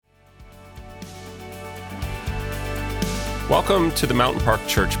Welcome to the Mountain Park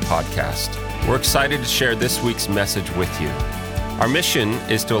Church podcast. We're excited to share this week's message with you. Our mission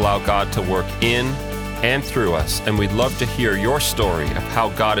is to allow God to work in and through us, and we'd love to hear your story of how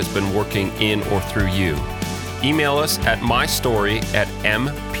God has been working in or through you. Email us at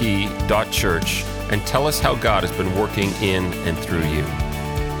mystory@mp.church and tell us how God has been working in and through you.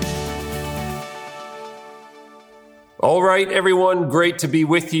 All right, everyone, great to be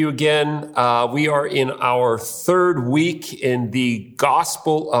with you again. We are in our third week in the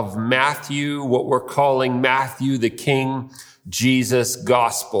Gospel of Matthew, what we're calling Matthew, the King Jesus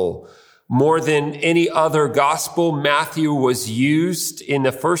Gospel. More than any other gospel, Matthew was used in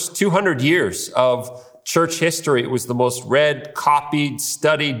the first 200 years of church history. It was the most read, copied,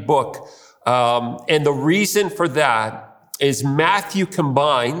 studied book. And the reason for that is Matthew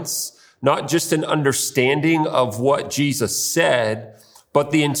combines not just an understanding of what Jesus said, but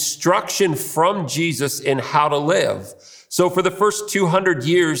the instruction from Jesus in how to live. So for the first 200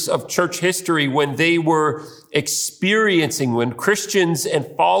 years of church history, when Christians and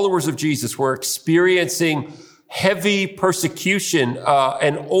followers of Jesus were experiencing heavy persecution,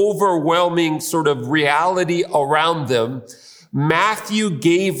 and overwhelming sort of reality around them, Matthew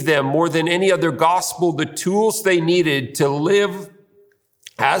gave them, more than any other gospel, the tools they needed to live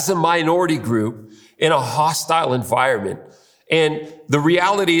as a minority group in a hostile environment. And the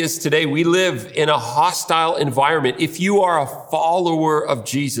reality is today we live in a hostile environment. If you are a follower of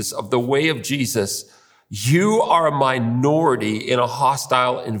Jesus, of the way of Jesus, you are a minority in a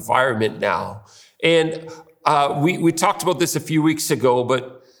hostile environment now. And we talked about this a few weeks ago,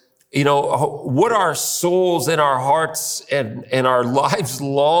 but you know, what our souls and our hearts and our lives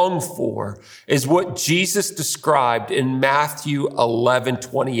long for is what Jesus described in Matthew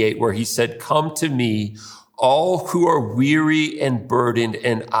 11:28, where he said, "Come to me, all who are weary and burdened,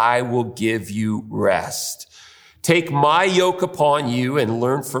 and I will give you rest. Take my yoke upon you and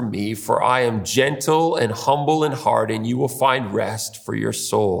learn from me, for I am gentle and humble in heart, and you will find rest for your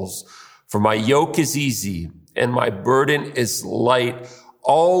souls. For my yoke is easy and my burden is light."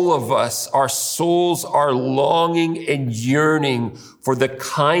 All of us, our souls are longing and yearning for the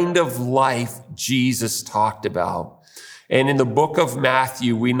kind of life Jesus talked about. And in the book of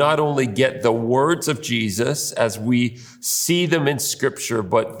Matthew, we not only get the words of Jesus as we see them in Scripture,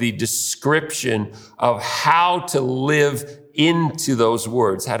 but the description of how to live into those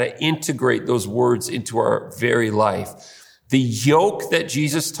words, how to integrate those words into our very life. The yoke that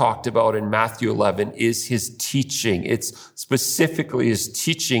Jesus talked about in Matthew 11 is his teaching. It's specifically his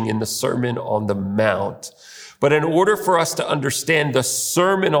teaching in the Sermon on the Mount. But in order for us to understand the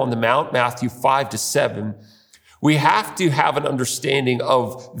Sermon on the Mount, Matthew 5-7, we have to have an understanding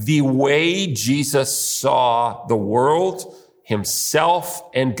of the way Jesus saw the world, himself,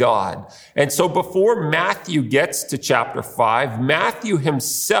 and God. And so before Matthew gets to chapter 5, Matthew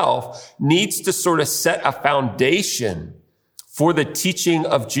himself needs to sort of set a foundation for the teaching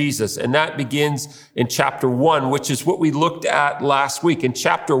of Jesus. And that begins in chapter 1, which is what we looked at last week. In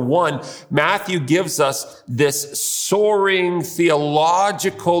chapter 1, Matthew gives us this soaring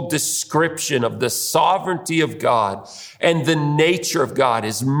theological description of the sovereignty of God and the nature of God,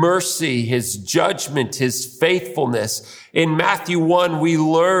 his mercy, his judgment, his faithfulness. In Matthew 1, we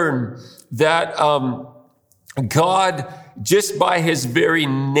learn that God, just by his very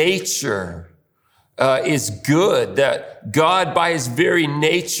nature, is good, that God by his very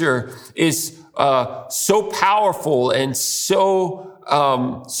nature is so powerful and so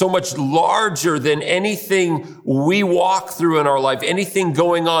much larger than anything we walk through in our life, anything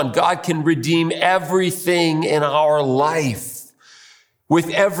going on. God can redeem everything in our life. With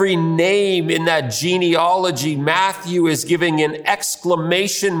every name in that genealogy, Matthew is giving an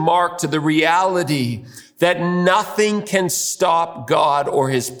exclamation mark to the reality that nothing can stop God or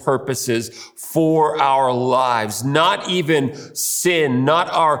his purposes for our lives. Not even sin, not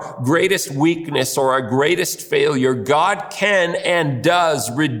our greatest weakness or our greatest failure. God can and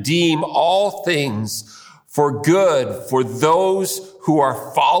does redeem all things for good for those who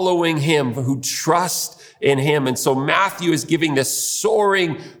are following him, who trust in him. And so Matthew is giving this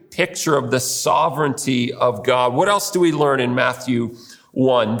soaring picture of the sovereignty of God. What else do we learn in Matthew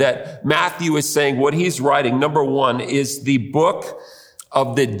 1? That Matthew is saying what he's writing, number one, is the book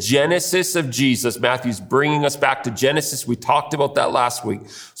of the Genesis of Jesus. Matthew's bringing us back to Genesis. We talked about that last week.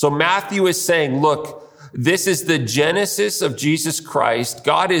 So Matthew is saying, look, this is the Genesis of Jesus Christ.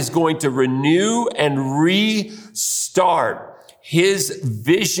 God is going to renew and restart his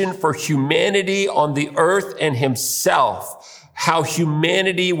vision for humanity on the earth and himself. how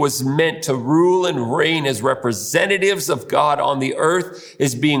humanity was meant to rule and reign as representatives of God on the earth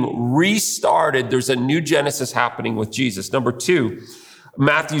is being restarted. There's a new Genesis happening with Jesus. Number 2,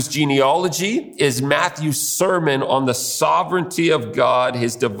 Matthew's genealogy is Matthew's sermon on the sovereignty of God,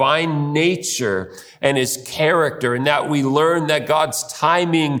 his divine nature, and his character, and that we learn that God's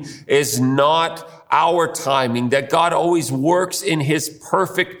timing is not our timing, that God always works in his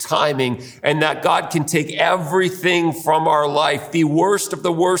perfect timing, and that God can take everything from our life, the worst of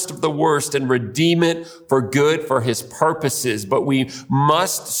the worst of the worst, and redeem it for good for his purposes. But we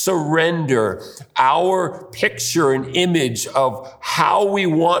must surrender our picture and image of how we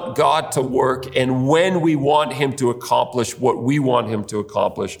want God to work and when we want him to accomplish what we want him to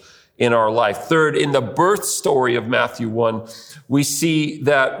accomplish in our life. Third, in the birth story of Matthew 1, we see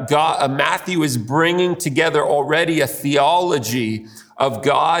that Matthew is bringing together already a theology of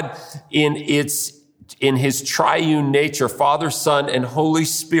God in his triune nature. Father, Son, and Holy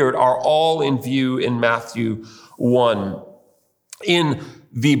Spirit are all in view in Matthew 1. In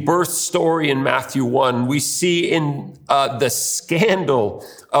the birth story in Matthew 1, we see in the scandal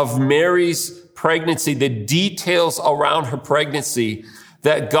of Mary's pregnancy, the details around her pregnancy,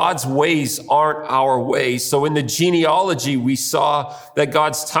 that God's ways aren't our ways. So in the genealogy, we saw that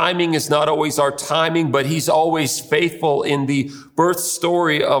God's timing is not always our timing, but he's always faithful. In the birth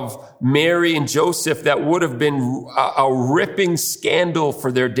story of Mary and Joseph, that would have been a ripping scandal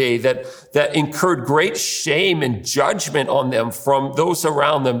for their day, that incurred great shame and judgment on them from those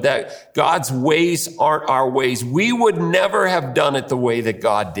around them, that God's ways aren't our ways. We would never have done it the way that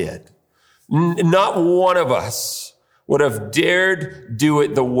God did. Not one of us would have dared do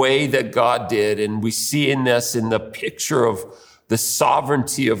it the way that God did. And we see in this, in the picture of the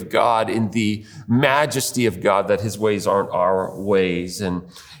sovereignty of God, in the majesty of God, that his ways aren't our ways. And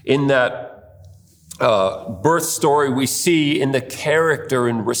in that birth story, we see in the character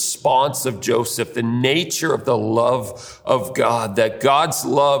and response of Joseph, the nature of the love of God, that God's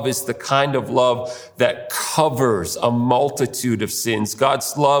love is the kind of love that covers a multitude of sins.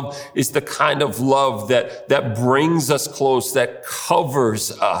 God's love is the kind of love that brings us close, that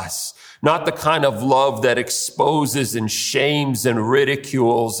covers us. Not the kind of love that exposes and shames and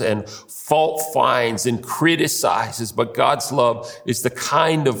ridicules and fault finds and criticizes, but God's love is the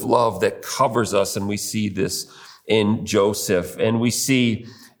kind of love that covers us. And we see this in Joseph, and we see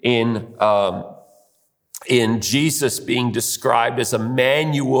in Jesus being described as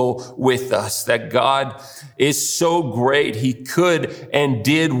Emmanuel with us, that God is so great. He could and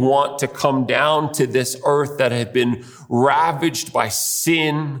did want to come down to this earth that had been ravaged by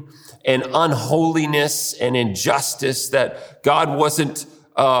sin and unholiness and injustice, that God wasn't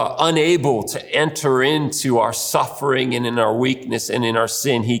unable to enter into our suffering and in our weakness and in our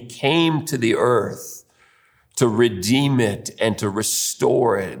sin. He came to the earth to redeem it and to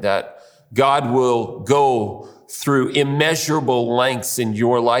restore it, that God will go through immeasurable lengths in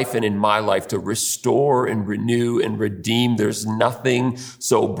your life and in my life to restore and renew and redeem. There's nothing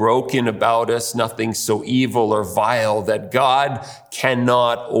so broken about us, nothing so evil or vile that God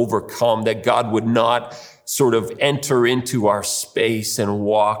cannot overcome, that God would not sort of enter into our space and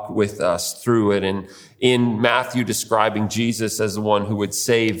walk with us through it. And in Matthew describing Jesus as the one who would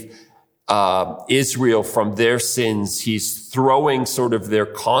save Israel from their sins, he's throwing sort of their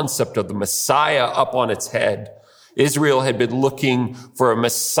concept of the Messiah up on its head. Israel had been looking for a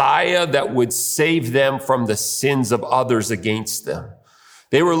Messiah that would save them from the sins of others against them.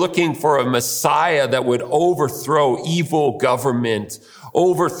 They were looking for a Messiah that would overthrow evil government,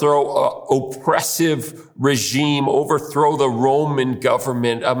 overthrow oppressive regime, overthrow the Roman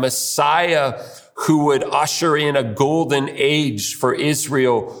government, a Messiah who would usher in a golden age for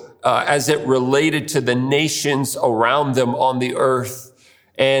Israel as it related to the nations around them on the earth.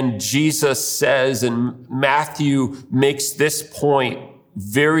 And Jesus says, and Matthew makes this point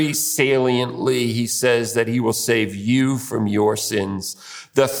very saliently, he says that he will save you from your sins.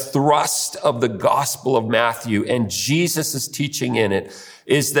 The thrust of the Gospel of Matthew and Jesus' teaching in it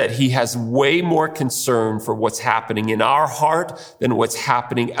is that he has way more concern for what's happening in our heart than what's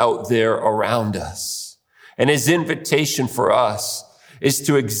happening out there around us. And his invitation for us is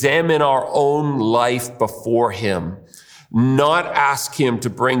to examine our own life before him, not ask him to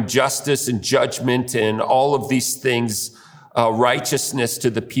bring justice and judgment and all of these things, righteousness to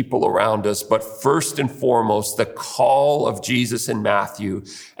the people around us, but first and foremost, the call of Jesus in Matthew.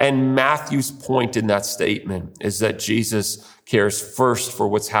 And Matthew's point in that statement is that Jesus cares first for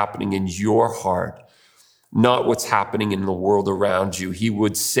what's happening in your heart, not what's happening in the world around you. He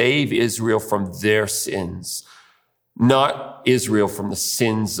would save Israel from their sins, not Israel from the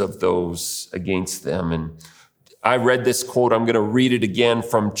sins of those against them. And I read this quote. I'm going to read it again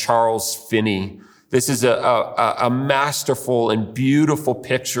from Charles Finney. This is a masterful and beautiful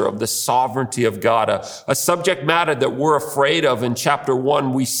picture of the sovereignty of God, a subject matter that we're afraid of. In chapter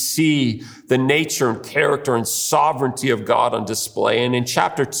 1, we see the nature and character and sovereignty of God on display. And in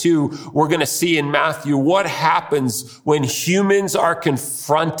chapter 2, we're going to see in Matthew what happens when humans are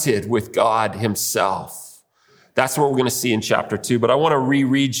confronted with God himself. That's what we're going to see in chapter 2. But I want to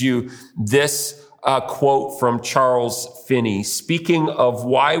reread you this quote from Charles Finney. Speaking of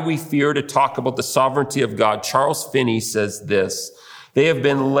why we fear to talk about the sovereignty of God, Charles Finney says this: they have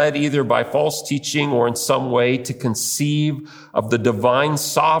been led either by false teaching or in some way to conceive of the divine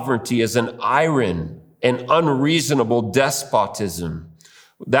sovereignty as an iron and unreasonable despotism.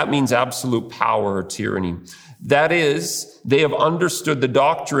 That means absolute power or tyranny. That is, they have understood the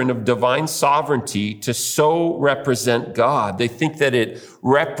doctrine of divine sovereignty to so represent God. They think that it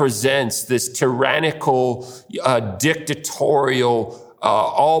represents this tyrannical, dictatorial,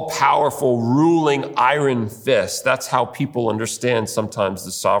 all-powerful, ruling iron fist. That's how people understand sometimes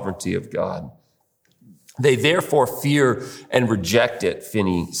the sovereignty of God. They therefore fear and reject it,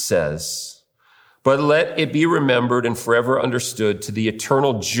 Finney says. But let it be remembered and forever understood to the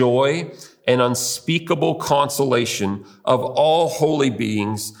eternal joy and unspeakable consolation of all holy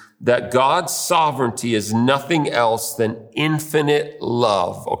beings that God's sovereignty is nothing else than infinite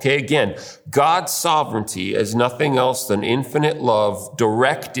love. Okay, again, God's sovereignty is nothing else than infinite love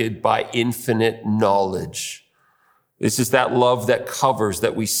directed by infinite knowledge. This is that love that covers,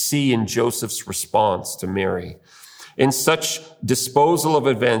 that we see in Joseph's response to Mary. In such disposal of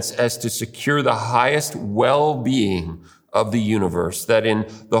events as to secure the highest well-being of the universe, that in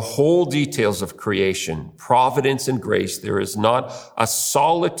the whole details of creation, providence and grace, there is not a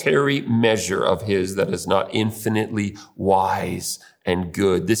solitary measure of his that is not infinitely wise and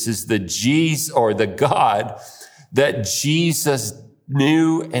good. This is the God that Jesus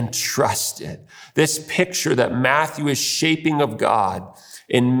knew and trusted. This picture that Matthew is shaping of God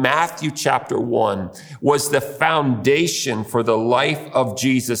in Matthew chapter 1 was the foundation for the life of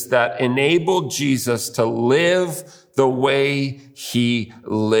Jesus that enabled Jesus to live the way he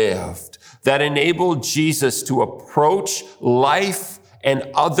lived, that enabled Jesus to approach life and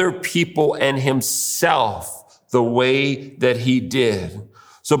other people and himself the way that he did.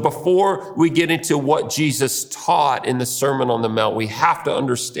 So before we get into what Jesus taught in the Sermon on the Mount, we have to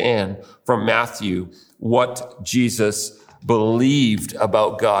understand from Matthew what Jesus believed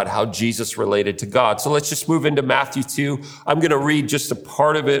about God, how Jesus related to God. So let's just move into Matthew 2. I'm going to read just a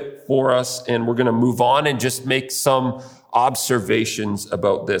part of it for us, and we're going to move on and just make some observations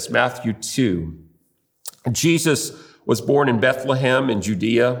about this. Matthew 2. Jesus was born in Bethlehem in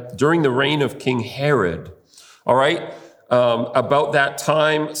Judea during the reign of King Herod. All right. About that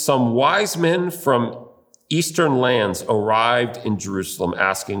time, some wise men from eastern lands arrived in Jerusalem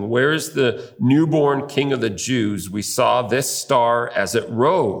asking, "Where is the newborn King of the Jews? We saw this star as it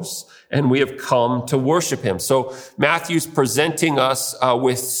rose, and we have come to worship him." So Matthew's presenting us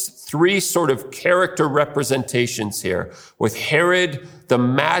with three sort of character representations here, with Herod, the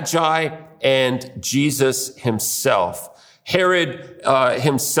Magi, and Jesus himself. Herod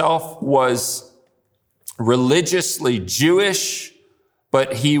himself was religiously Jewish,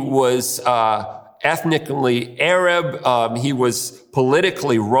 but he was ethnically Arab. He was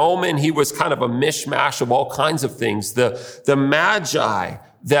politically Roman. He was kind of a mishmash of all kinds of things. The Magi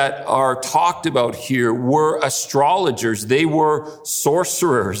that are talked about here were astrologers. They were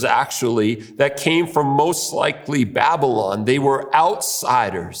sorcerers, actually, that came from most likely Babylon. They were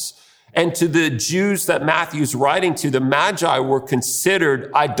outsiders. And to the Jews that Matthew's writing to, the Magi were considered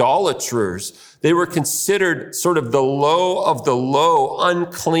idolaters. They were considered sort of the low of the low,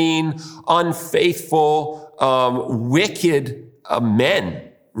 unclean, unfaithful, wicked men,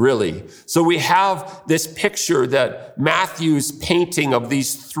 really. So we have this picture that Matthew's painting of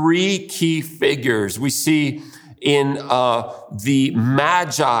these three key figures. We see in the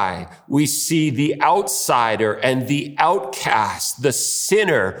Magi, we see the outsider and the outcast, the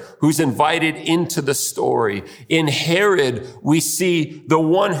sinner who's invited into the story. In Herod, we see the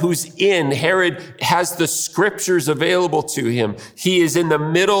one who's in. Herod has the scriptures available to him. He is in the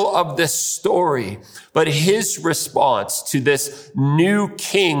middle of this story. But his response to this new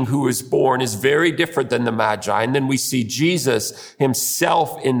king who is born is very different than the Magi. And then we see Jesus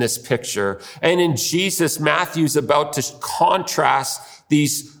himself in this picture. And in Jesus, Matthew's about to contrast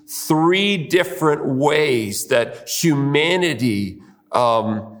these three different ways that humanity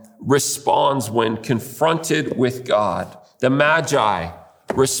responds when confronted with God. The Magi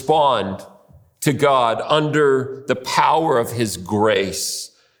respond to God under the power of his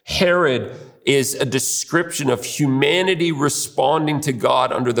grace. Herod is a description of humanity responding to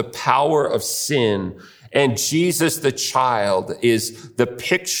God under the power of sin. And Jesus, the child, is the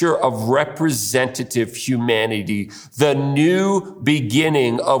picture of representative humanity, the new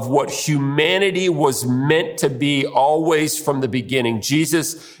beginning of what humanity was meant to be always from the beginning.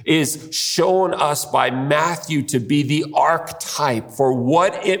 Jesus is shown us by Matthew to be the archetype for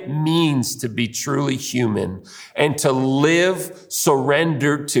what it means to be truly human and to live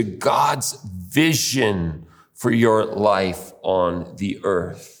surrendered to God's vision for your life on the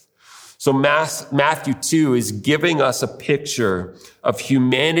earth. So Matthew 2 is giving us a picture of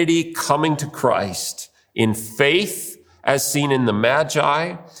humanity coming to Christ in faith, as seen in the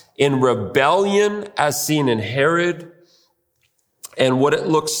Magi, in rebellion, as seen in Herod, and what it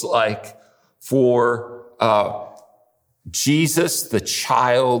looks like for Jesus, the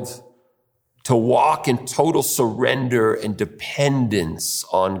child, to walk in total surrender and dependence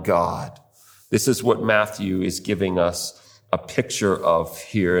on God. This is what Matthew is giving us a picture of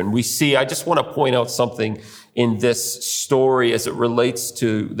here. And we see, I just want to point out something in this story as it relates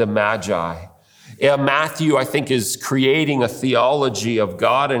to the Magi. Matthew, I think, is creating a theology of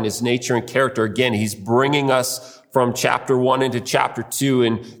God and his nature and character. Again, he's bringing us from chapter 1 into chapter 2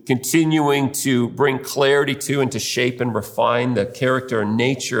 and continuing to bring clarity to and to shape and refine the character and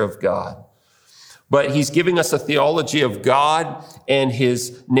nature of God. But he's giving us a theology of God and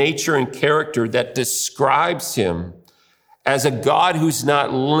his nature and character that describes him as a God who's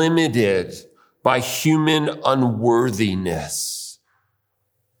not limited by human unworthiness.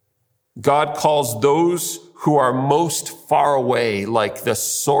 God calls those who are most far away, like the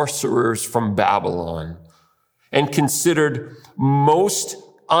sorcerers from Babylon, and considered most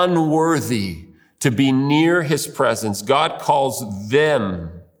unworthy to be near his presence. God calls them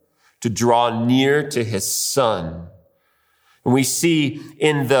to draw near to his Son. And we see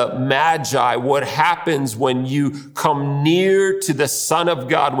in the Magi what happens when you come near to the Son of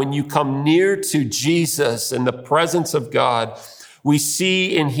God, when you come near to Jesus and the presence of God. We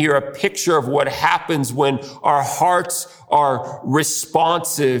see in here a picture of what happens when our hearts are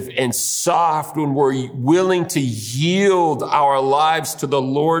responsive and soft, when we're willing to yield our lives to the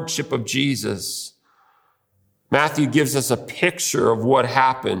Lordship of Jesus. Matthew gives us a picture of what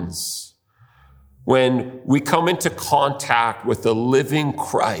happens when we come into contact with the living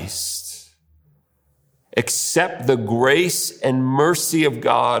Christ, accept the grace and mercy of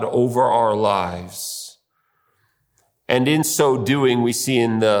God over our lives. And in so doing, we see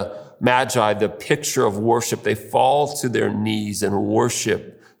in the Magi the picture of worship. They fall to their knees and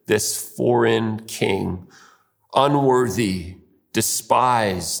worship this foreign king, unworthy,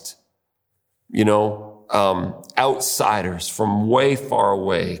 despised, outsiders from way far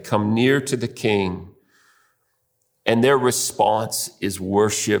away come near to the king, and their response is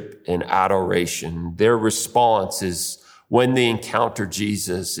worship and adoration. Their response is, when they encounter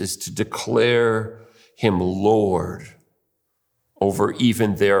Jesus, is to declare him Lord over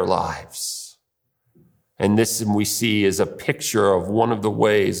even their lives. And this we see is a picture of one of the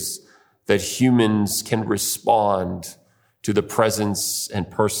ways that humans can respond to the presence and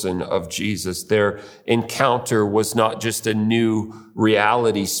person of Jesus. Their encounter was not just a new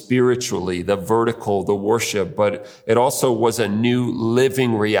reality spiritually, the vertical, the worship, but it also was a new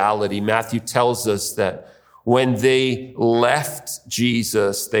living reality. Matthew tells us that when they left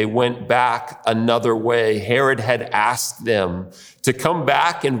Jesus, they went back another way. Herod had asked them to come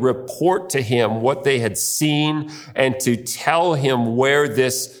back and report to him what they had seen and to tell him where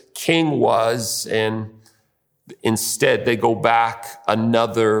this king was, and instead, they go back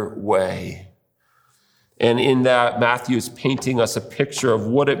another way. And in that, Matthew is painting us a picture of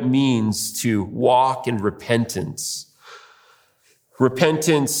what it means to walk in repentance.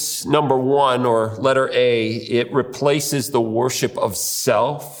 Repentance, number one, or letter A, it replaces the worship of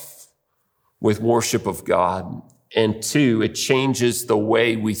self with worship of God. And two, it changes the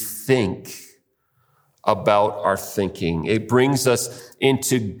way we think about our thinking. It brings us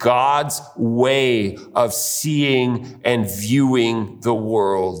into God's way of seeing and viewing the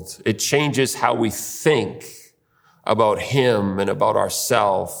world. It changes how we think about him and about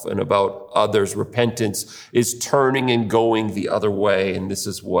ourselves and about others. Repentance is turning and going the other way. And this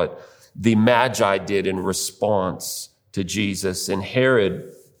is what the Magi did in response to Jesus. And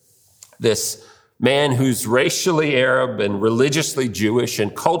Herod, this man who's racially Arab and religiously Jewish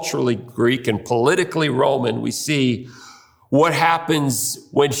and culturally Greek and politically Roman, we see what happens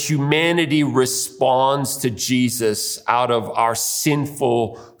when humanity responds to Jesus out of our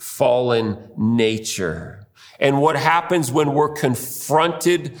sinful, fallen nature. And what happens when we're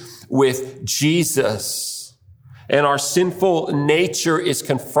confronted with Jesus and our sinful nature is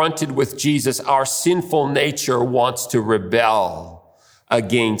confronted with Jesus, our sinful nature wants to rebel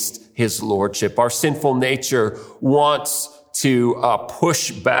against his lordship. Our sinful nature wants to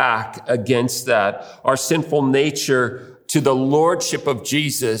push back against that. Our sinful nature to the lordship of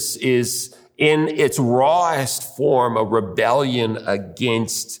Jesus is in its rawest form a rebellion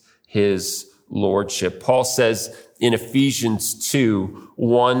against his lordship. Paul says in Ephesians 2,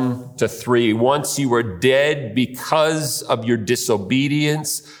 1-3, once you were dead because of your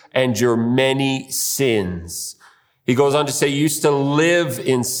disobedience and your many sins. He goes on to say, you used to live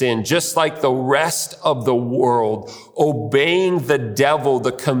in sin, just like the rest of the world, obeying the devil,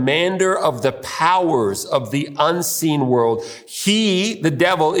 the commander of the powers of the unseen world. He, the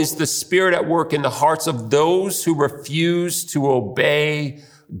devil, is the spirit at work in the hearts of those who refuse to obey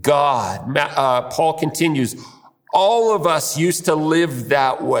God. Paul continues, all of us used to live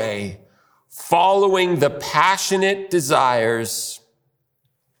that way, following the passionate desires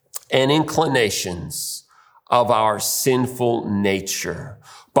and inclinations of our sinful nature.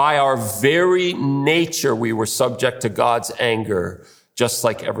 By our very nature, we were subject to God's anger, just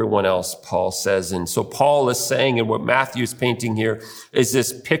like everyone else, Paul says. And so Paul is saying, and what Matthew is painting here is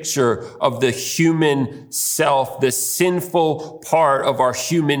this picture of the human self, the sinful part of our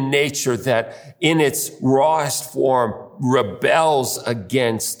human nature that in its rawest form rebels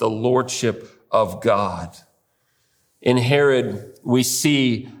against the lordship of God. In Herod, we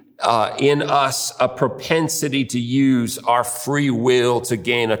see in us a propensity to use our free will to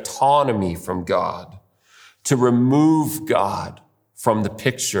gain autonomy from God, to remove God from the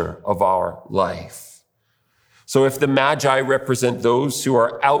picture of our life. So if the Magi represent those who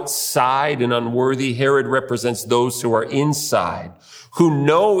are outside and unworthy, Herod represents those who are inside, who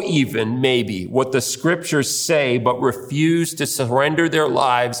know even maybe what the scriptures say, but refuse to surrender their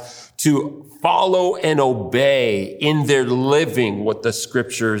lives to follow and obey in their living what the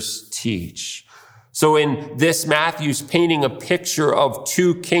scriptures teach. So in this, Matthew's painting a picture of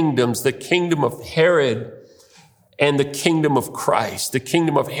two kingdoms, the kingdom of Herod and the kingdom of Christ, the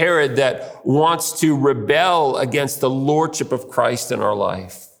kingdom of Herod that wants to rebel against the lordship of Christ in our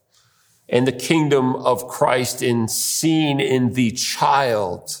life, and the kingdom of Christ seen in the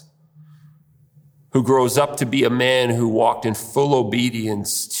child who grows up to be a man who walked in full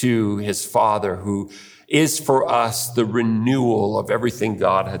obedience to his Father, who is for us the renewal of everything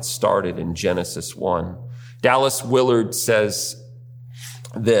God had started in Genesis 1. Dallas Willard says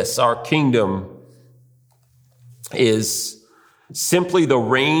this, our kingdom is simply the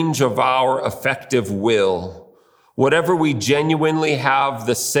range of our effective will. Whatever we genuinely have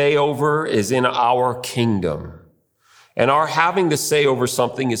the say over is in our kingdom. And our having the say over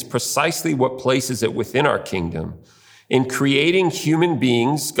something is precisely what places it within our kingdom. In creating human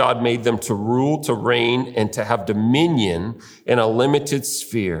beings, God made them to rule, to reign, and to have dominion in a limited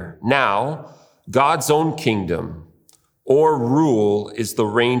sphere. Now, God's own kingdom or rule is the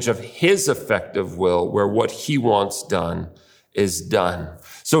range of his effective will, where what he wants done is done.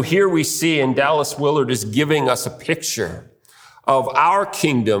 So here we see, and Dallas Willard is giving us a picture of our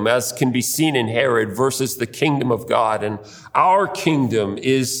kingdom as can be seen in Herod versus the kingdom of God. And our kingdom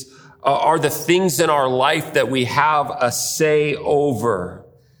are the things in our life that we have a say over.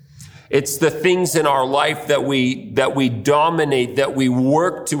 It's the things in our life that we dominate, that we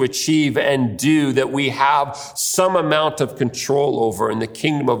work to achieve and do, that we have some amount of control over. And the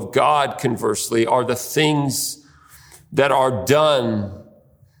kingdom of God, conversely, are the things that are done,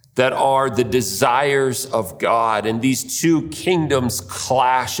 that are the desires of God. And these two kingdoms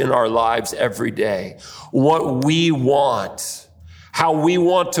clash in our lives every day. What we want, how we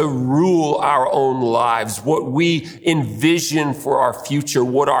want to rule our own lives, what we envision for our future,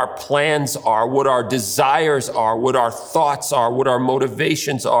 what our plans are, what our desires are, what our thoughts are, what our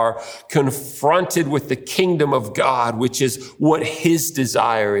motivations are, confronted with the kingdom of God, which is what his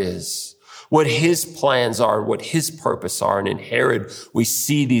desire is, what his plans are, what his purpose are. And in Herod, we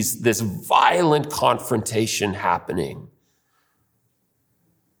see this violent confrontation happening.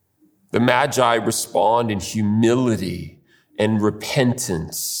 The Magi respond in humility and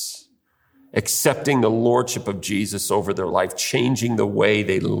repentance, accepting the lordship of Jesus over their life, changing the way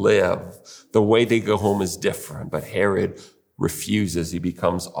they live. The way they go home is different, but Herod refuses. He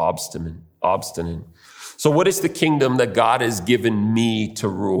becomes obstinate. So what is the kingdom that God has given me to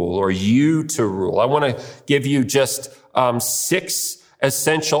rule, or you to rule? I want to give you just 6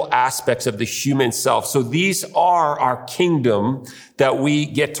 essential aspects of the human self. So these are our kingdom that we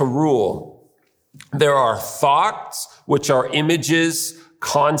get to rule. There are thoughts, which are images,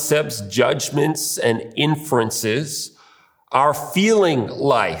 concepts, judgments, and inferences. Our feeling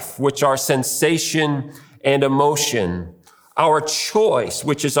life, which are sensation and emotion, our choice,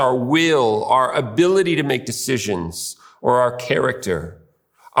 which is our will, our ability to make decisions, or our character,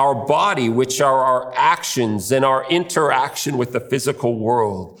 our body, which are our actions and our interaction with the physical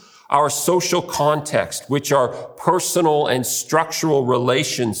world, our social context, which are personal and structural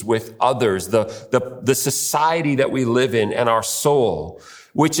relations with others, the society that we live in, and our soul,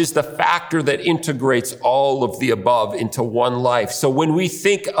 which is the factor that integrates all of the above into one life. So when we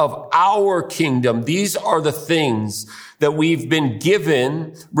think of our kingdom, these are the things that we've been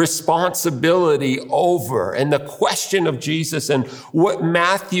given responsibility over. And the question of Jesus and what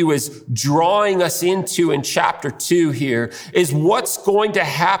Matthew is drawing us into in chapter 2 here is what's going to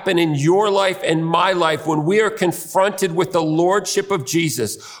happen in your life and my life when we are confronted with the lordship of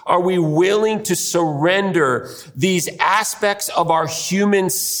Jesus. Are we willing to surrender these aspects of our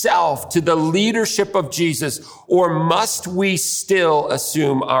human self to the leadership of Jesus, or must we still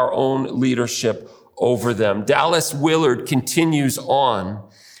assume our own leadership over them? Dallas Willard continues on,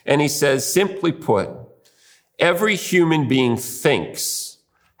 and he says, simply put, every human being thinks,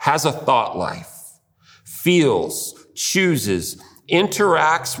 has a thought life, feels, chooses,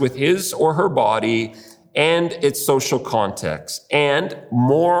 interacts with his or her body and its social context, and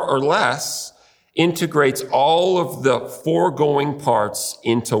more or less integrates all of the foregoing parts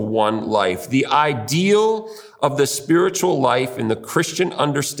into one life. The ideal of the spiritual life in the Christian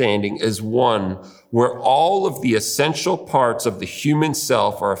understanding is one where all of the essential parts of the human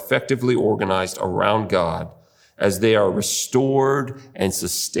self are effectively organized around God as they are restored and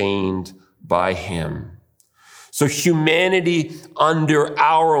sustained by Him. So humanity under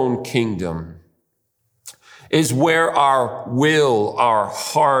our own kingdom is where our will, our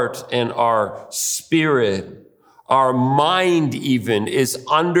heart, and our spirit, our mind even, is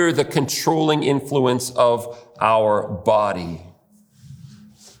under the controlling influence of our body.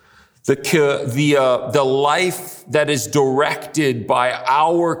 The life that is directed by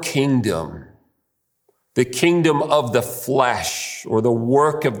our kingdom, the kingdom of the flesh, or the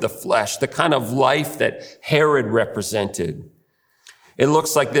work of the flesh, the kind of life that Herod represented. It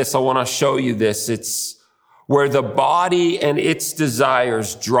looks like this. I want to show you this. It's where the body and its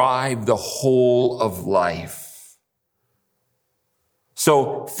desires drive the whole of life.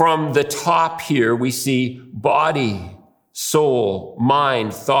 So from the top here, we see body, soul,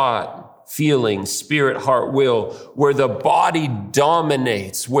 mind, thought, feeling, spirit, heart, will, where the body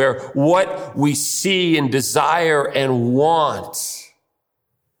dominates, where what we see and desire and want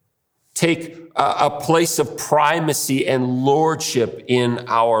take a place of primacy and lordship in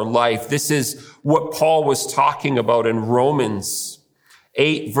our life. This is what Paul was talking about in Romans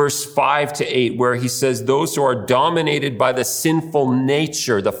 8, verse 5 to 8, where he says, those who are dominated by the sinful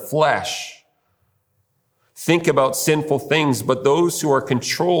nature, the flesh, think about sinful things, but those who are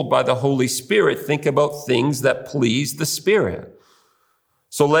controlled by the Holy Spirit think about things that please the Spirit.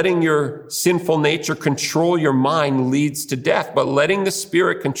 So letting your sinful nature control your mind leads to death, but letting the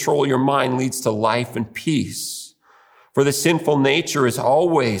Spirit control your mind leads to life and peace. For the sinful nature is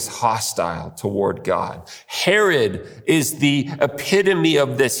always hostile toward God. Herod is the epitome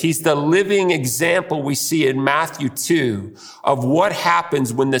of this. He's the living example we see in Matthew 2 of what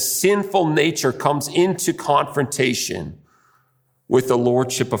happens when the sinful nature comes into confrontation with the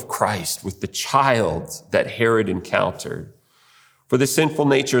lordship of Christ, with the child that Herod encountered. For the sinful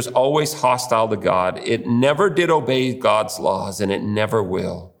nature is always hostile to God. It never did obey God's laws, and it never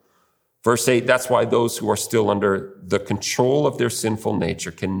will. Verse 8, that's why those who are still under the control of their sinful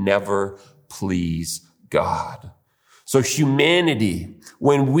nature can never please God. So humanity,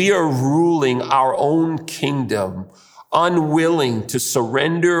 when we are ruling our own kingdom, unwilling to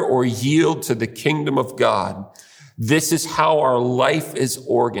surrender or yield to the kingdom of God, this is how our life is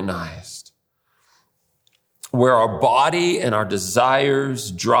organized, where our body and our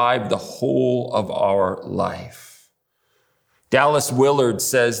desires drive the whole of our life. Dallas Willard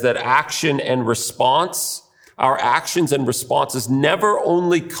says that action and response, our actions and responses never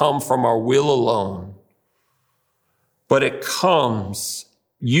only come from our will alone, but it comes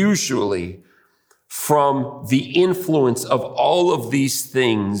usually from the influence of all of these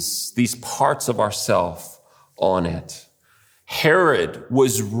things, these parts of ourself on it. Herod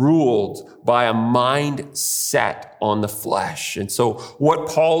was ruled by a mind set on the flesh. And so what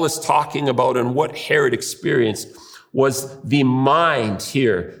Paul is talking about and what Herod experienced was the mind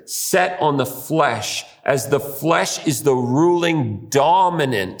here set on the flesh, as the flesh is the ruling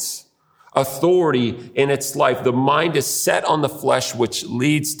dominant authority in its life. The mind is set on the flesh, which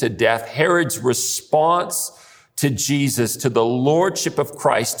leads to death. Herod's response to Jesus, to the lordship of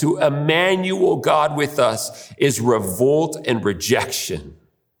Christ, to Emmanuel, God with us, is revolt and rejection.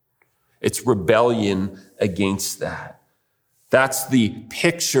 It's rebellion against that. That's the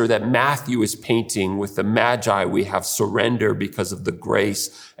picture that Matthew is painting with the Magi. We have surrender because of the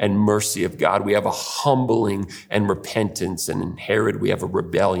grace and mercy of God. We have a humbling and repentance, and in Herod, we have a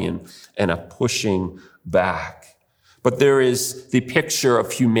rebellion and a pushing back. But there is the picture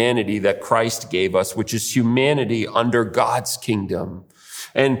of humanity that Christ gave us, which is humanity under God's kingdom.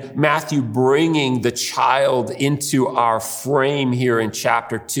 And Matthew bringing the child into our frame here in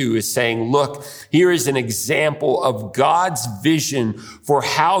chapter 2 is saying, look, here is an example of God's vision for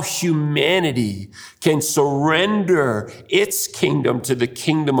how humanity can surrender its kingdom to the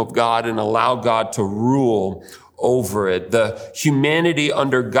kingdom of God and allow God to rule over it. The humanity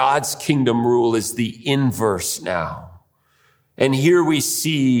under God's kingdom rule is the inverse now. And here we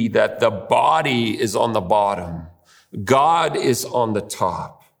see that the body is on the bottom. God is on the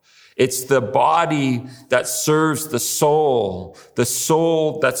top. It's the body that serves the soul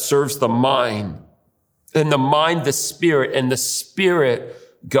that serves the mind, and the mind, the spirit, and the spirit,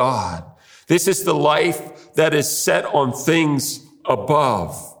 God. This is the life that is set on things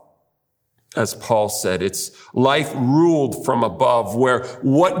above. As Paul said, it's life ruled from above, where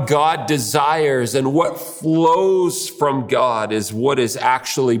what God desires and what flows from God is what is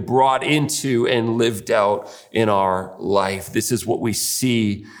actually brought into and lived out in our life. This is what we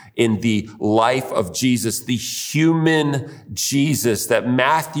see in the life of Jesus, the human Jesus that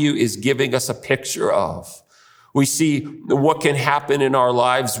Matthew is giving us a picture of. We see what can happen in our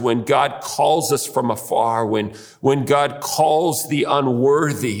lives when God calls us from afar, when God calls the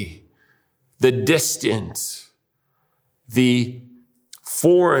unworthy, the distant, the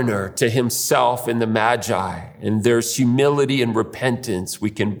foreigner to himself in the Magi. And there's humility and repentance.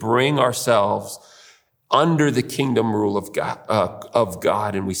 We can bring ourselves under the kingdom rule of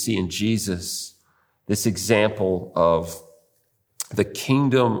God. And we see in Jesus this example of the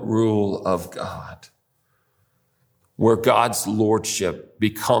kingdom rule of God, where God's lordship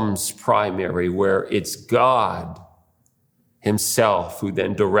becomes primary, where it's God himself who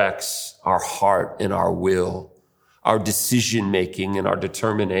then directs our heart and our will, our decision-making and our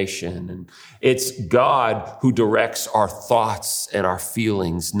determination. And it's God who directs our thoughts and our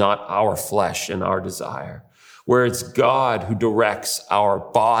feelings, not our flesh and our desire. Where it's God who directs our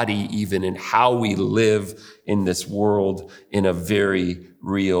body even in how we live in this world in a very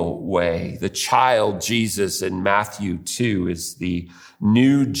real way. The child Jesus in Matthew 2 is the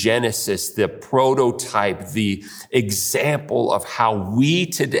new Genesis, the prototype, the example of how we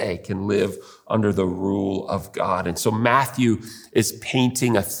today can live under the rule of God. And so Matthew is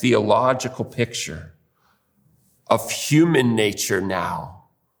painting a theological picture of human nature now.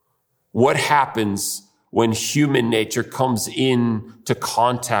 What happens when human nature comes into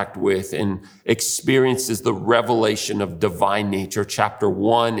contact with and experiences the revelation of divine nature? Chapter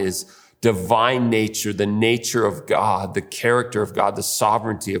 1 is divine nature, the nature of God, the character of God, the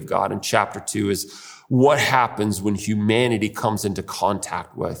sovereignty of God. And chapter 2 is what happens when humanity comes into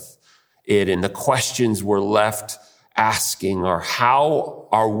contact with it. And the questions we're left asking are, how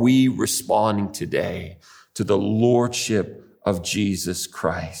are we responding today to the lordship of Jesus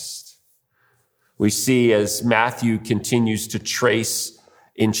Christ? We see as Matthew continues to trace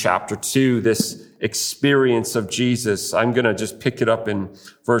in chapter 2 this experience of Jesus. I'm going to just pick it up in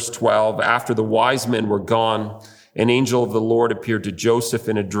verse 12. After the wise men were gone, an angel of the Lord appeared to Joseph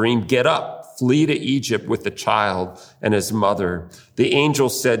in a dream. Get up, flee to Egypt with the child and his mother. The angel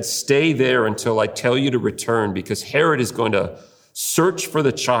said, stay there until I tell you to return, because Herod is going to search for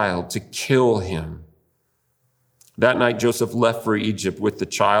the child to kill him. That night, Joseph left for Egypt with the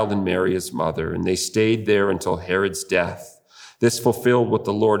child and Mary, his mother, and they stayed there until Herod's death. This fulfilled what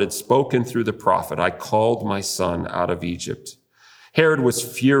the Lord had spoken through the prophet. I called my son out of Egypt. Herod was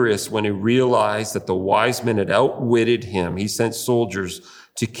furious when he realized that the wise men had outwitted him. He sent soldiers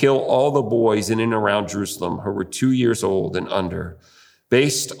to kill all the boys in and around Jerusalem who were 2 years old and under.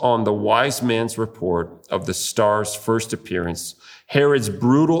 Based on the wise man's report of the star's first appearance, Herod's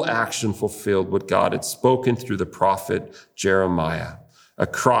brutal action fulfilled what God had spoken through the prophet Jeremiah. A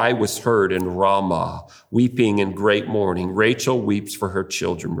cry was heard in Ramah, weeping in great mourning. Rachel weeps for her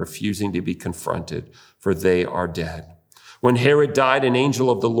children, refusing to be confronted, for they are dead. When Herod died, an angel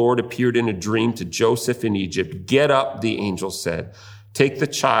of the Lord appeared in a dream to Joseph in Egypt. Get up, the angel said. Take the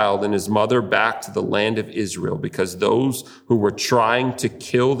child and his mother back to the land of Israel, because those who were trying to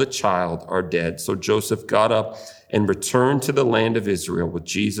kill the child are dead. So Joseph got up and returned to the land of Israel with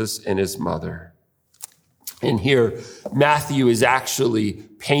Jesus and his mother. And here, Matthew is actually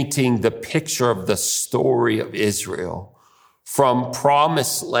painting the picture of the story of Israel from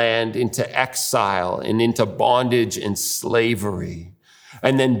promised land into exile and into bondage and slavery.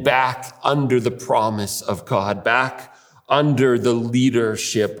 and then back under the promise of God, back under the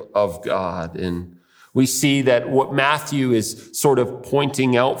leadership of God. And we see that what Matthew is sort of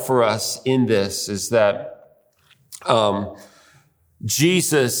pointing out for us in this is that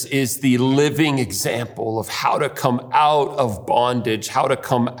Jesus is the living example of how to come out of bondage, how to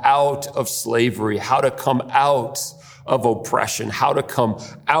come out of slavery, how to come out of oppression, how to come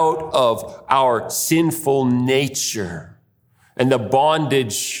out of our sinful nature and the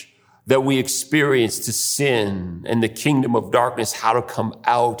bondage that we experience to sin and the kingdom of darkness, how to come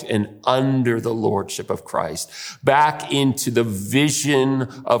out and under the lordship of Christ, back into the vision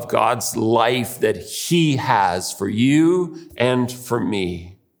of God's life that he has for you and for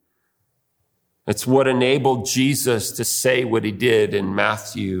me. It's what enabled Jesus to say what he did in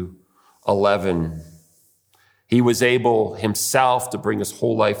Matthew 11. He was able himself to bring his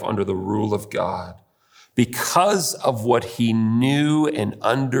whole life under the rule of God because of what he knew and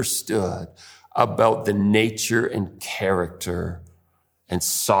understood about the nature and character and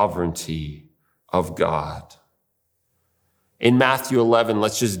sovereignty of God. In Matthew 11,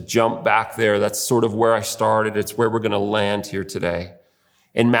 let's just jump back there. That's sort of where I started. It's where we're going to land here today.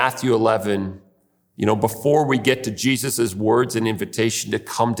 In Matthew 11, before we get to Jesus' words and invitation to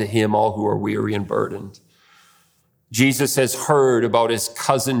come to him, all who are weary and burdened, Jesus has heard about his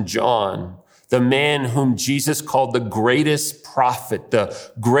cousin John, the man whom Jesus called the greatest prophet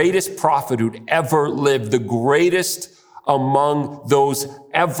who'd ever lived, the greatest among those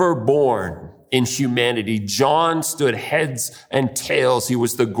ever born in humanity. John stood heads and tails. He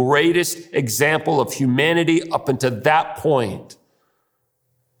was the greatest example of humanity up until that point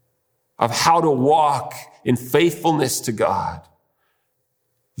of how to walk in faithfulness to God.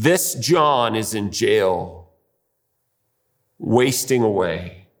 This John is in jail, wasting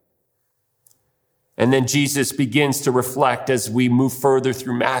away. And then Jesus begins to reflect as we move further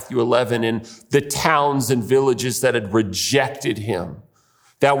through Matthew 11 and the towns and villages that had rejected him,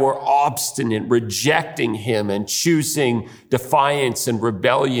 that were obstinate, rejecting him and choosing defiance and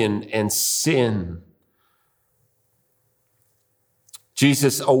rebellion and sin.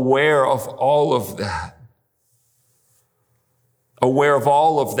 Jesus, aware of all of that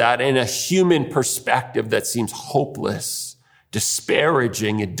in a human perspective that seems hopeless,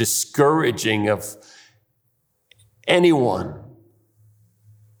 disparaging and discouraging of anyone.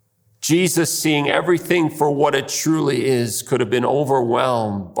 Jesus, seeing everything for what it truly is, could have been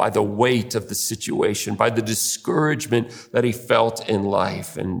overwhelmed by the weight of the situation, by the discouragement that he felt in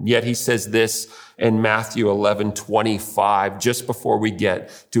life. And yet he says this in Matthew 11:25, just before we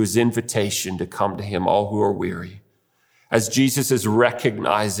get to his invitation to come to him, all who are weary. As Jesus is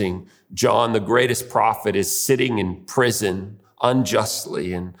recognizing John, the greatest prophet, is sitting in prison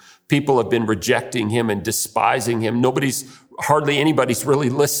unjustly, and people have been rejecting him and despising him. Hardly anybody's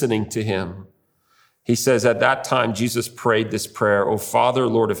really listening to him. He says, at that time, Jesus prayed this prayer, "O Father,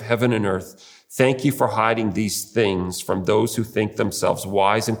 Lord of heaven and earth, thank you for hiding these things from those who think themselves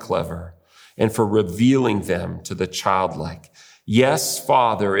wise and clever, and for revealing them to the childlike. Yes,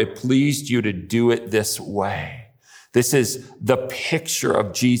 Father, it pleased you to do it this way." This is the picture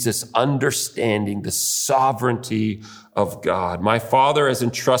of Jesus understanding the sovereignty of God. My Father has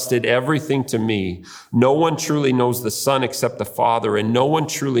entrusted everything to me. No one truly knows the Son except the Father, and no one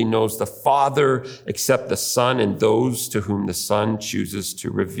truly knows the Father except the Son and those to whom the Son chooses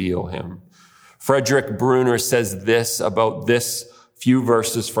to reveal him. Frederick Bruner says this about this few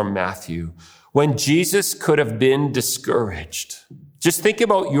verses from Matthew. When Jesus could have been discouraged, just think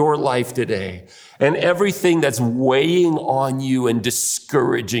about your life today and everything that's weighing on you and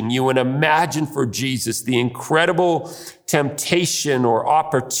discouraging you, and imagine for Jesus the incredible temptation or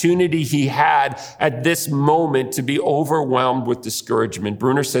opportunity he had at this moment to be overwhelmed with discouragement.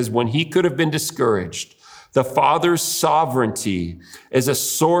 Bruner says, when he could have been discouraged, the Father's sovereignty is a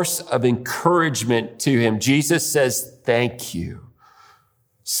source of encouragement to him. Jesus says, thank you.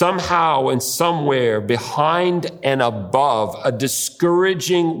 Somehow and somewhere behind and above a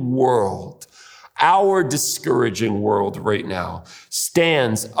discouraging world, our discouraging world right now,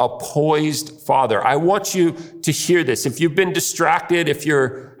 stands a poised Father. I want you to hear this. If you've been distracted, if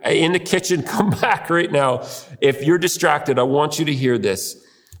you're in the kitchen, come back right now. If you're distracted, I want you to hear this.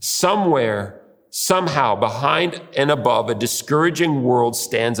 Somewhere, somehow, behind and above a discouraging world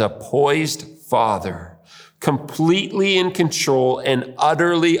stands a poised Father, completely in control and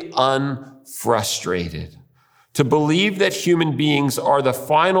utterly unfrustrated. To believe that human beings are the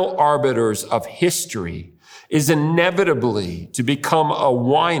final arbiters of history is inevitably to become a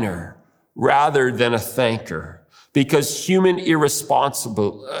whiner rather than a thanker. because human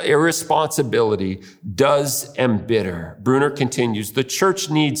irresponsibility does embitter. Bruner continues, the church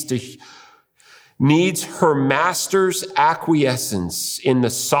needs her master's acquiescence in the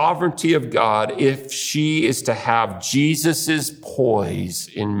sovereignty of God if she is to have Jesus's poise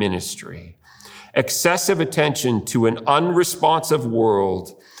in ministry. Excessive attention to an unresponsive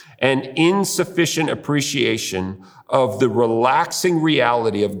world and insufficient appreciation of the relaxing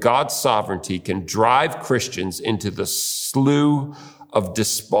reality of God's sovereignty can drive Christians into the slough of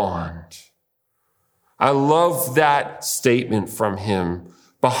despond. I love that statement from him.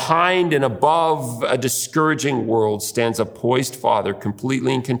 Behind and above a discouraging world stands a poised Father,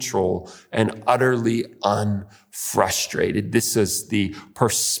 completely in control and utterly unfrustrated. This is the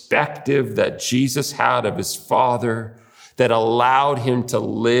perspective that Jesus had of his Father that allowed him to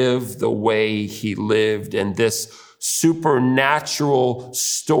live the way he lived. And this supernatural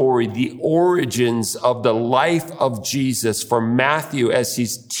story, the origins of the life of Jesus for Matthew as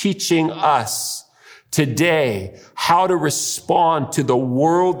he's teaching us today how to respond to the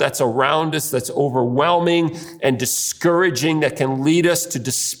world that's around us, that's overwhelming and discouraging, that can lead us to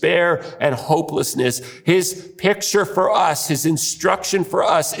despair and hopelessness. His picture for us, his instruction for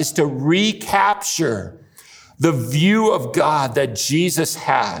us is to recapture the view of God that Jesus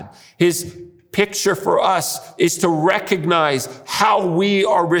had. His picture for us is to recognize how we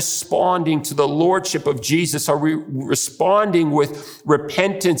are responding to the lordship of Jesus. Are we responding with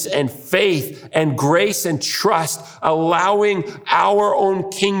repentance and faith and grace and trust, allowing our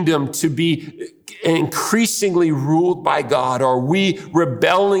own kingdom to be increasingly ruled by God? Are we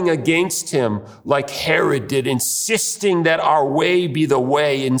rebelling against him like Herod did, insisting that our way be the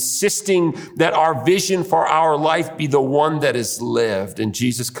way, insisting that our vision for our life be the one that is lived? And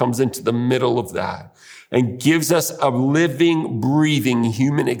Jesus comes into the middle of that and gives us a living, breathing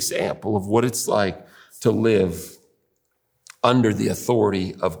human example of what it's like to live under the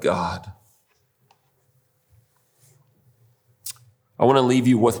authority of God. I want to leave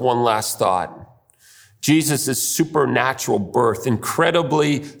you with one last thought. Jesus' supernatural birth,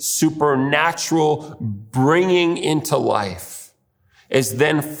 incredibly supernatural bringing into life, is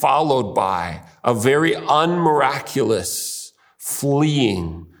then followed by a very unmiraculous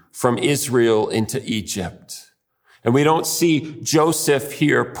fleeing from Israel into Egypt. And we don't see Joseph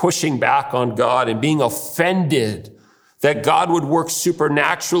here pushing back on God and being offended that God would work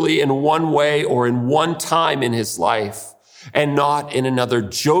supernaturally in one way or in one time in his life and not in another.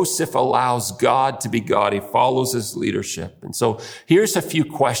 Joseph allows God to be God. He follows his leadership. And so here's a few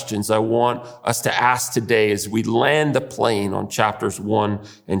questions I want us to ask today as we land the plane on chapters 1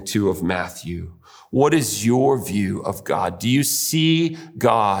 and 2 of Matthew. What is your view of God? Do you see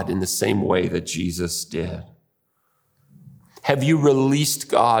God in the same way that Jesus did? Have you released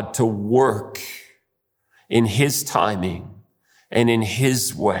God to work in his timing and in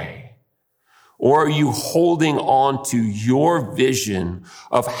his way? Or are you holding on to your vision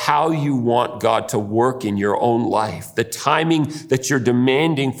of how you want God to work in your own life, the timing that you're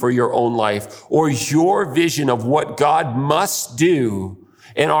demanding for your own life, or your vision of what God must do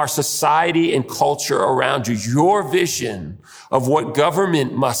in our society and culture around you, your vision of what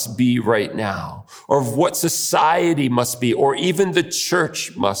government must be right now, or of what society must be, or even the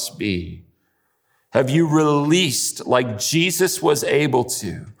church must be? Have you released, like Jesus was able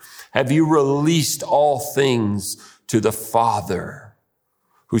to, have you released all things to the Father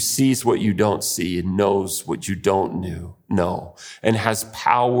who sees what you don't see and knows what you don't know and has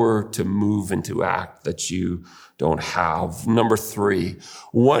power to move and to act that you don't have? Number 3,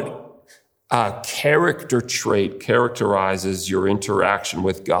 what character trait characterizes your interaction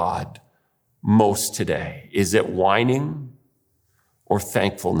with God most today? Is it whining or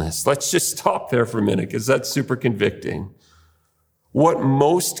thankfulness? Let's just stop there for a minute because that's super convicting. What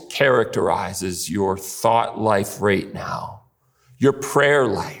most characterizes your thought life right now, your prayer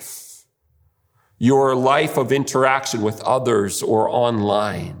life, your life of interaction with others or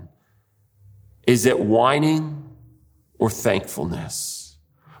online? Is it whining or thankfulness?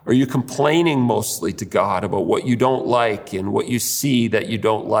 Are you complaining mostly to God about what you don't like and what you see that you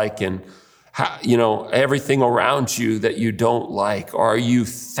don't like and how, everything around you that you don't like? Are you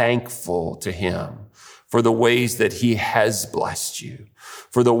thankful to him for the ways that he has blessed you,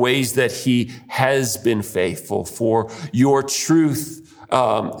 for the ways that he has been faithful, for your truth,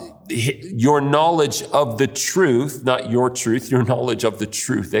 your knowledge of the truth, not your truth, your knowledge of the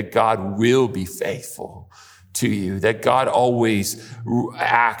truth, that God will be faithful to you, that God always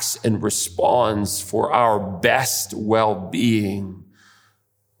acts and responds for our best well-being?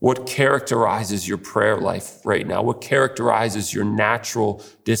 What characterizes your prayer life right now? What characterizes your natural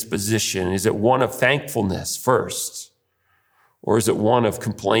disposition? Is it one of thankfulness first? Or is it one of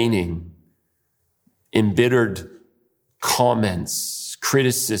complaining, embittered comments,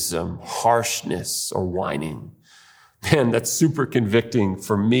 criticism, harshness, or whining? Man, that's super convicting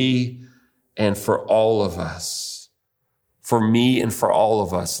for me and for all of us. For me and for all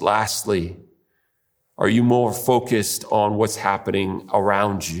of us. Lastly, are you more focused on what's happening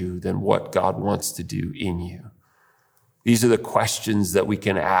around you than what God wants to do in you? These are the questions that we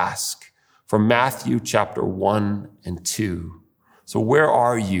can ask from Matthew chapter 1 and 2. So where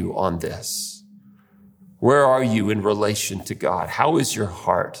are you on this? Where are you in relation to God? How is your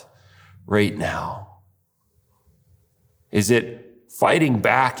heart right now? Is it fighting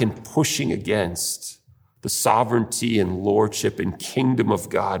back and pushing against the sovereignty and lordship and kingdom of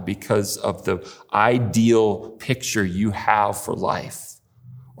God because of the ideal picture you have for life?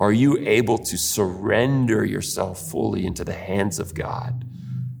 Are you able to surrender yourself fully into the hands of God,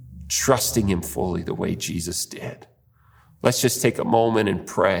 trusting him fully the way Jesus did? Let's just take a moment and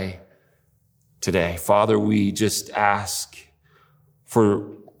pray today. Father, we just ask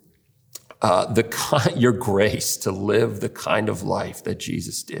for your grace to live the kind of life that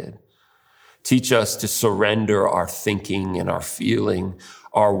Jesus did. Teach us to surrender our thinking and our feeling,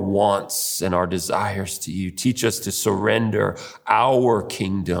 our wants and our desires to you. Teach us to surrender our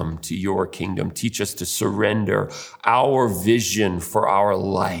kingdom to your kingdom. Teach us to surrender our vision for our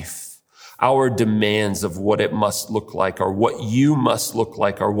life, our demands of what it must look like or what you must look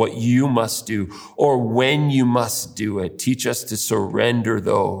like or what you must do or when you must do it. Teach us to surrender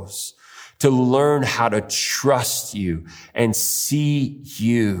those, to learn how to trust you and see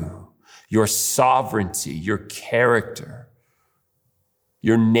you, your sovereignty, your character,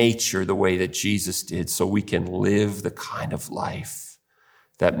 your nature, the way that Jesus did, so we can live the kind of life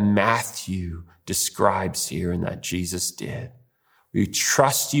that Matthew describes here and that Jesus did. We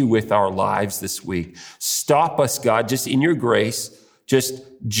trust you with our lives this week. Stop us, God, just in your grace, just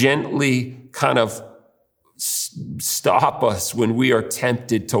gently kind of stop us when we are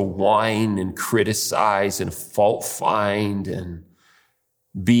tempted to whine and criticize and fault find and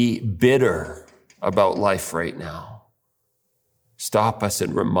be bitter about life right now. Stop us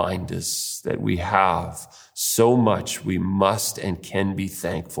and remind us that we have so much we must and can be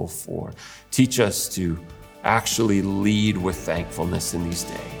thankful for. Teach us to actually lead with thankfulness in these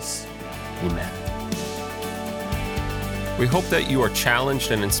days. Amen. We hope that you are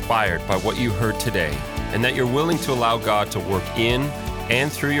challenged and inspired by what you heard today, and that you're willing to allow God to work in and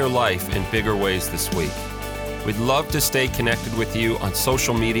through your life in bigger ways this week. We'd love to stay connected with you on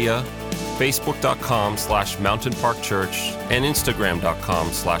social media, facebook.com/Mountain Park Church and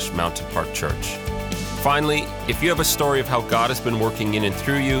instagram.com/Mountain Park Church. Finally, if you have a story of how God has been working in and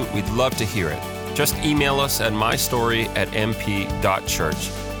through you, we'd love to hear it. Just email us at mystory@mp.church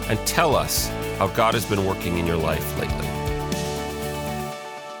and tell us how God has been working in your life lately.